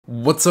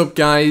What's up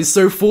guys,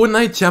 so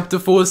Fortnite Chapter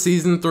 4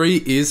 Season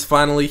 3 is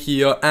finally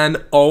here and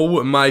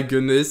oh my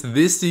goodness,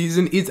 this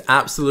season is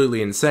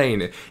absolutely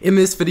insane. In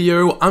this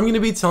video, I'm going to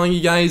be telling you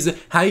guys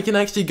how you can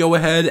actually go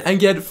ahead and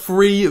get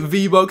free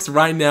V-Bucks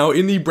right now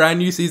in the brand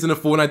new season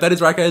of Fortnite. That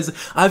is right guys,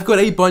 I've got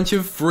a bunch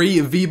of free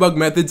V-Buck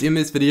methods in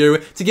this video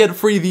to get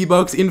free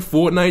V-Bucks in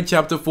Fortnite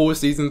Chapter 4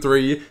 Season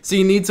 3, so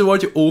you need to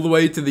watch all the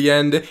way to the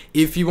end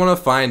if you want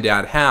to find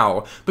out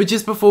how. But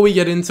just before we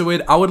get into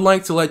it, I would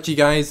like to let you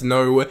guys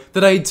know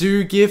that I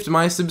do gift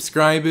my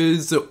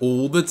subscribers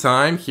all the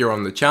time here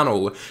on the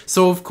channel.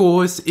 So of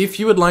course, if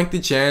you would like the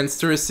chance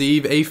to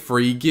receive a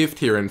free gift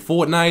here in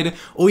Fortnite,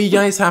 all you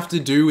guys have to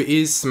do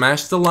is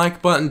smash the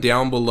like button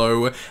down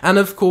below and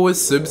of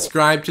course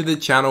subscribe to the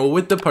channel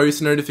with the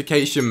post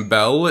notification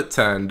bell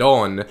turned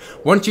on.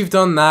 Once you've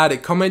done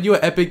that, comment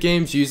your Epic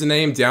Games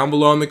username down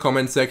below in the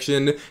comment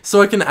section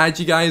so I can add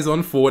you guys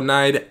on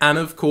Fortnite and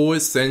of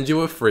course send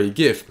you a free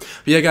gift.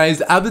 But yeah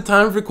guys, at the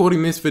time of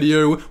recording this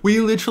video,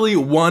 we literally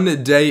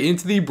 1 day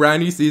into the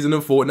brand new season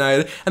of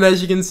Fortnite, and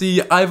as you can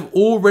see, I've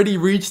already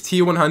reached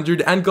tier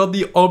 100 and got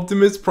the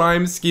Optimus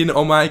Prime skin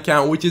on my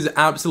account, which is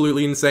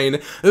absolutely insane.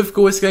 Of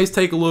course guys,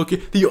 take a look,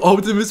 the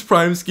Optimus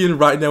Prime skin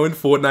right now in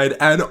Fortnite,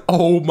 and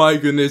oh my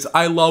goodness,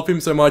 I love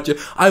him so much.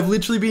 I've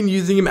literally been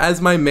using him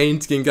as my main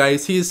skin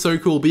guys, he is so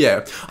cool. But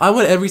yeah, I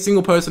want every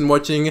single person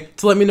watching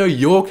to let me know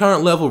your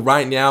current level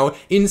right now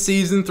in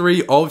season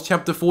 3 of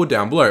chapter 4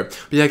 down below.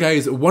 But yeah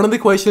guys, one of the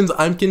questions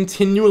I'm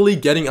continually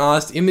getting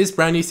asked in this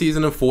brand new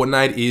season of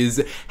Fortnite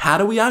is how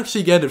do we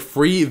actually get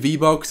free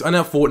V-Bucks on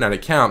our Fortnite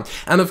account?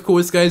 And of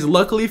course guys,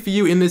 luckily for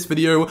you in this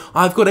video,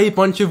 I've got a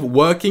bunch of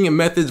working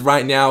methods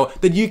right now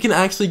that you can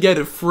actually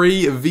get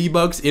free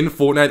V-Bucks in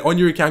Fortnite on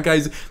your account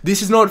guys.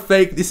 This is not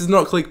fake, this is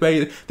not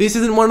clickbait, this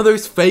isn't one of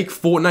those fake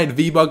Fortnite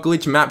V-Buck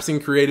glitch maps in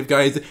creative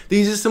guys.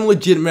 These are some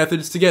legit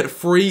methods to get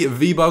free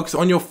V-Bucks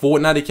on your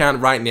Fortnite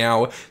account right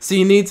now, so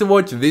you need to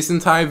watch this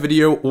entire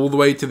video all the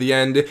way to the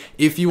end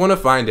if you want to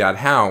find out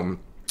how.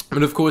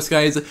 But of course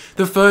guys,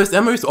 the first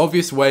and most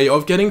obvious way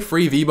of getting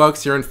free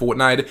V-Bucks here in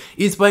Fortnite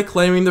is by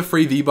claiming the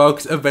free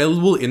V-Bucks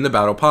available in the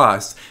Battle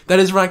Pass. That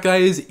is right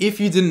guys,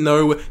 if you didn't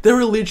know, there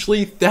are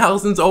literally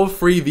thousands of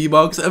free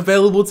V-Bucks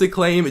available to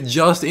claim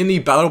just in the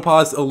Battle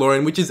Pass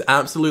alone, which is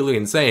absolutely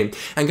insane.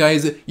 And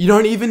guys, you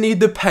don't even need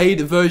the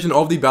paid version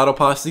of the Battle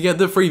Pass to get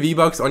the free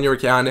V-Bucks on your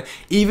account.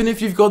 Even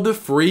if you've got the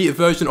free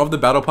version of the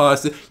Battle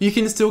Pass, you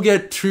can still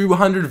get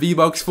 200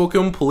 V-Bucks for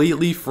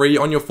completely free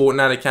on your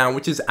Fortnite account,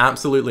 which is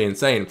absolutely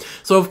insane.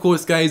 So of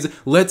course guys,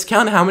 let's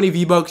count how many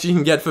V-Bucks you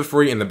can get for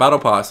free in the Battle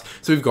Pass.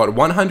 So we've got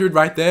 100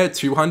 right there,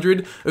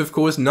 200, of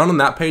course none on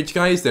that page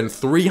guys, then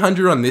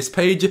 300 on this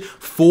page,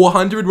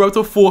 400, we're up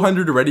to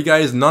 400 already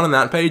guys, none on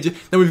that page,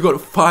 then we've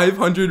got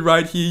 500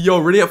 right here, you're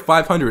already at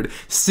 500,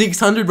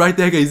 600 right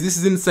there guys, this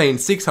is insane,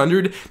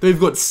 600, then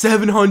we've got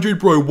 700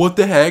 bro, what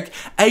the heck,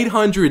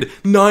 800,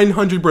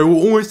 900 bro, we're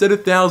almost at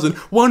 1,000,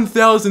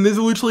 1,000, there's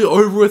literally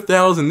over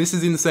 1,000, this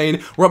is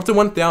insane, we're up to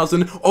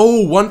 1,000,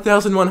 oh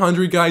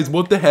 1,100 guys,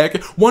 what the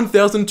heck,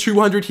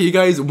 1,200 here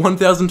guys,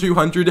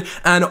 1,200,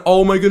 and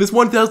oh my goodness,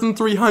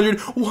 1,300,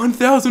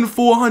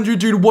 1,400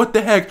 dude, what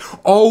the heck,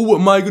 oh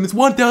my goodness,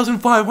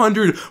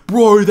 1,500,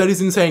 bro, that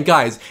is insane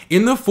guys.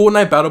 In the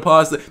Fortnite Battle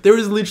Pass, there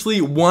is literally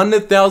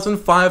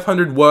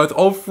 1,500 worth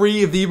of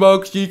free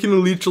V-Bucks you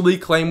can literally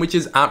claim, which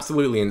is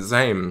absolutely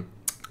insane.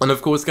 And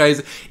of course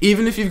guys,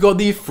 even if you've got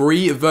the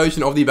free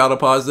version of the Battle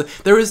Pass,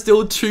 there is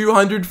still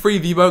 200 free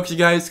V-Bucks you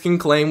guys can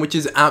claim, which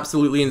is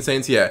absolutely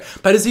insane here.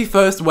 That is the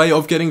first way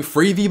of getting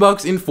free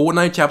V-Bucks in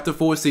Fortnite Chapter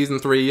 4 Season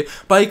 3,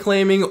 by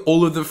claiming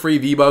all of the free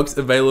V-Bucks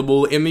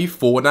available in the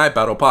Fortnite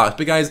Battle Pass.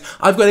 But guys,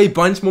 I've got a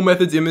bunch more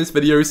methods in this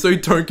video, so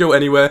don't go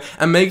anywhere,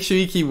 and make sure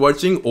you keep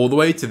watching all the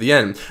way to the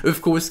end.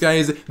 Of course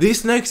guys,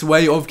 this next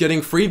way of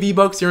getting free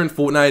V-Bucks here in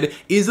Fortnite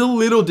is a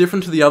little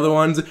different to the other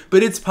ones,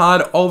 but it's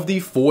part of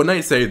the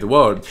Fortnite Save the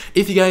World.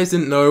 If you guys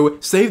didn't know,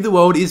 Save the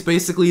World is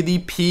basically the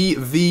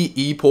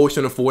PvE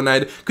portion of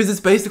Fortnite, because it's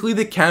basically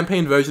the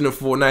campaign version of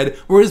Fortnite,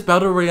 whereas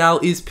Battle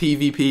Royale is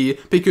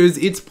PvP, because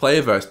it's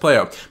player versus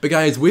player. But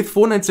guys, with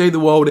Fortnite Save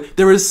the World,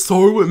 there is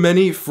so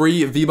many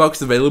free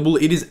V-Bucks available,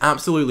 it is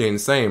absolutely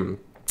insane.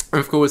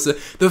 Of course,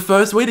 the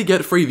first way to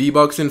get free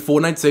V-Bucks in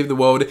Fortnite Save the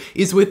World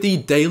is with the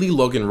daily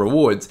login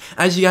rewards.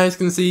 As you guys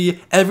can see,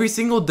 every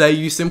single day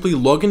you simply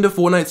log into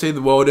Fortnite Save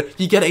the World,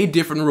 you get a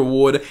different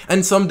reward,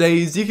 and some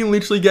days you can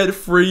literally get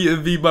free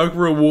V-Buck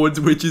rewards,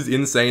 which is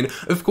insane.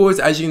 Of course,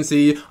 as you can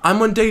see,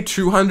 I'm on day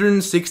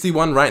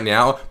 261 right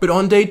now, but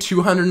on day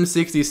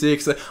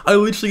 266, I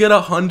literally get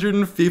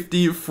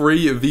 150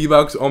 free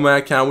V-Bucks on my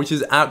account, which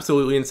is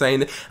absolutely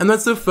insane, and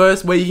that's the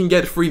first way you can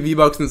get free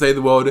V-Bucks in Save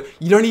the World.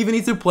 You don't even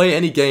need to play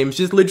any games.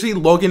 Just literally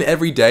log in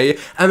every day,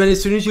 and then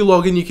as soon as you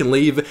log in you can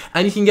leave,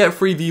 and you can get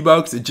free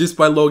V-Bucks just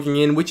by logging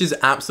in, which is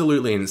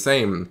absolutely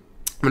insane.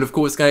 And of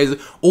course, guys,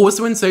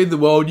 also in Save the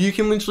World, you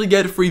can literally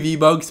get free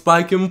V-Bucks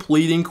by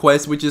completing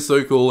quests, which is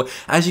so cool.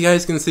 As you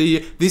guys can see,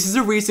 this is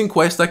a recent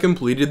quest I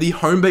completed, the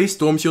Home Base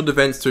Storm Shield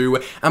Defense 2,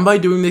 and by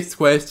doing this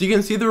quest, you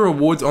can see the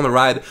rewards on the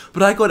right,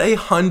 but I got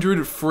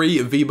 100 free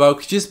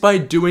V-Bucks just by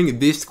doing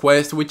this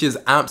quest, which is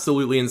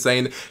absolutely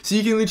insane. So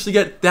you can literally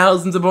get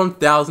thousands upon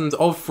thousands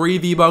of free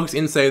V-Bucks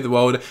in Save the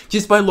World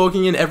just by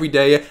logging in every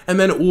day, and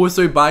then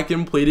also by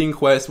completing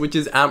quests, which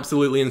is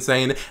absolutely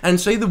insane. And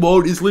Save the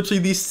World is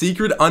literally the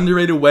secret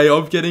underrated way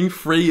of getting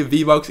free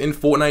V-Bucks in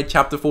Fortnite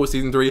Chapter 4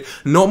 Season 3.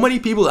 Not many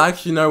people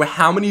actually know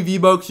how many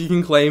V-Bucks you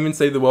can claim in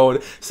Save the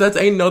World, so that's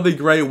another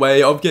great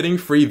way of getting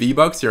free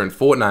V-Bucks here in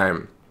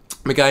Fortnite.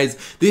 But guys,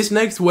 this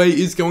next way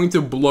is going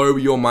to blow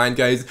your mind,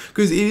 guys,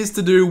 because it is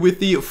to do with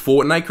the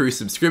Fortnite Crew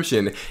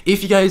subscription.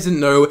 If you guys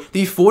didn't know,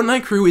 the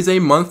Fortnite Crew is a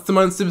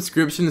month-to-month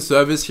subscription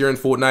service here in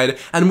Fortnite,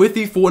 and with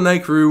the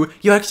Fortnite Crew,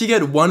 you actually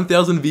get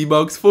 1,000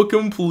 V-Bucks for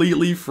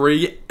completely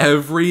free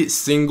every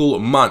single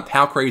month.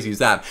 How crazy is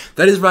that?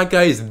 That is right,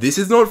 guys. This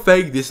is not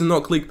fake. This is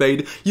not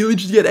clickbait. You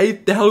literally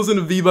get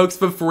 1,000 V-Bucks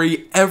for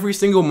free every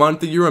single month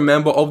that you're a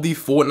member of the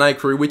Fortnite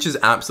Crew, which is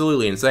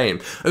absolutely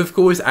insane. Of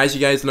course, as you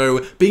guys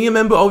know, being a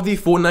member of the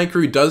Fortnite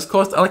Crew does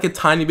cost like a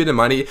tiny bit of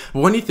money,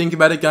 but when you think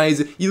about it,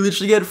 guys, you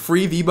literally get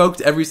free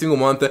V-Bucks every single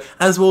month,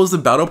 as well as the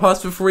Battle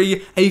Pass for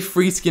free, a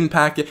free skin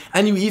pack,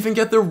 and you even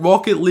get the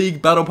Rocket League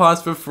Battle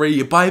Pass for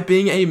free by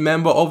being a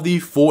member of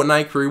the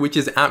Fortnite Crew, which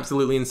is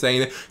absolutely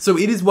insane. So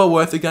it is well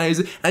worth it,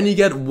 guys, and you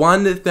get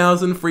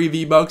 1,000 free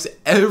V-Bucks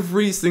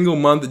every single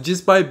month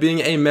just by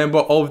being a member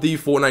of the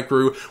Fortnite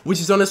Crew,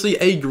 which is honestly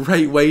a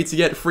great way to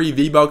get free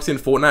V-Bucks in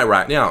Fortnite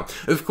right now.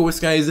 Of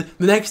course, guys,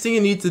 the next thing you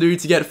need to do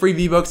to get free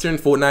V-Bucks here in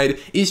Fortnite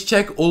is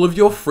check all of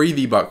your free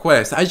V-Buck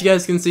quests. As you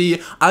guys can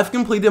see, I've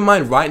completed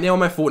mine right now on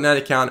my Fortnite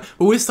account,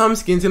 but with some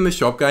skins in the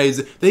shop,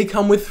 guys, they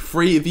come with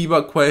free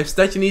V-Buck quests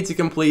that you need to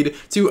complete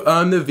to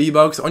earn the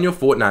V-Bucks on your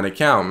Fortnite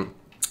account.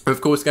 Of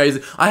course,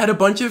 guys, I had a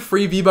bunch of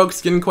free V-Bucks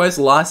skin quests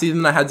last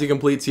season I had to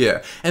complete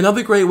here.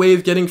 Another great way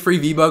of getting free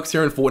V-Bucks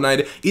here in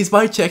Fortnite is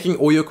by checking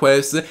all your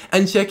quests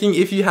and checking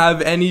if you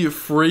have any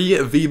free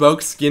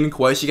V-Bucks skin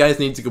quests you guys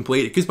need to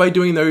complete, because by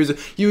doing those,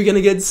 you're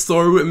gonna get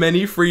so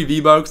many free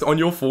V-Bucks on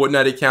your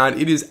Fortnite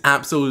account. It is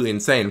absolutely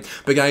insane.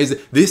 But guys,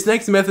 this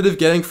next method of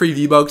getting free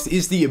V-Bucks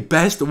is the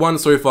best one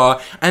so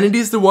far, and it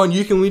is the one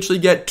you can literally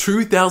get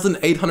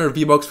 2,800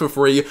 V-Bucks for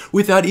free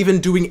without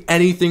even doing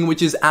anything,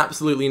 which is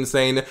absolutely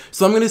insane.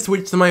 So I'm going to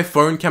switch to my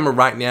phone camera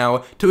right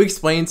now to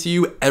explain to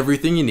you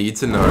everything you need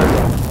to know.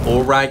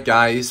 Alright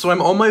guys, so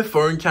I'm on my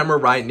phone camera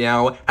right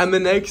now, and the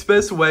next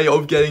best way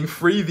of getting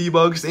free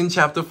V-Bucks in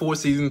Chapter 4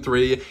 Season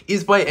 3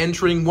 is by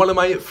entering one of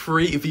my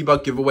free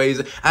V-Buck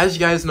giveaways. As you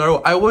guys know,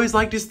 I always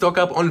like to stock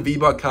up on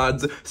V-Buck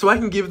cards so I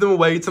can give them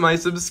away to my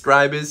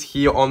subscribers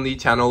here on the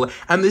channel,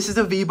 and this is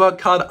a V-Buck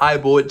card I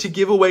bought to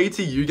give away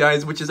to you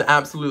guys, which is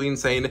absolutely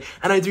insane.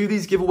 And I do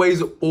these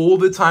giveaways all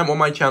the time on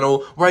my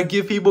channel where I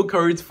give people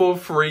codes for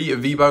free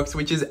V-Bucks,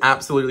 which is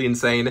absolutely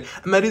insane,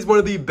 and that is one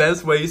of the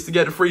best ways to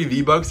get free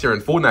V-Bucks here in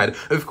Fortnite.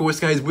 Of course,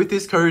 guys, with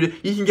this code,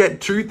 you can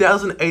get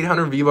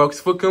 2,800 V-Bucks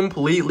for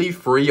completely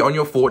free on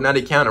your Fortnite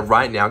account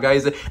right now,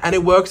 guys, and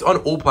it works on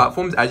all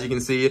platforms, as you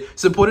can see.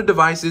 Supported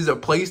devices,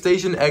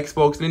 PlayStation,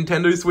 Xbox,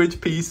 Nintendo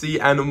Switch, PC,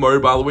 and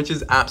mobile, which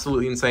is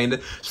absolutely insane.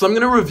 So I'm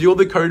going to reveal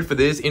the code for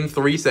this in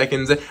 3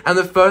 seconds, and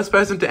the first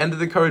person to enter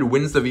the code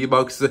wins the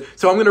V-Bucks.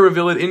 So I'm going to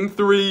reveal it in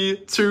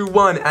 3, 2,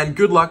 1, and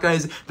good luck,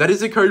 guys. That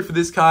is the code for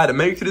this card.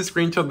 Make sure to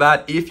screenshot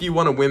that if you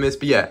want to win this.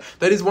 But yeah,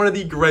 that is one of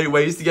the great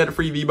ways to get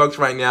free V-Bucks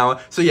right now.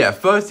 So yeah,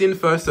 first in,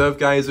 first serve,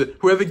 guys.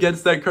 Whoever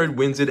gets that code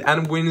wins it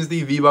and wins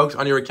the V-Bucks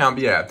on your account.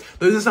 But yeah,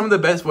 those are some of the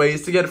best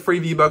ways to get free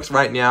V-Bucks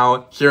right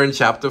now here in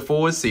Chapter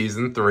 4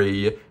 Season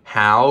 3.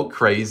 How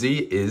crazy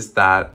is that?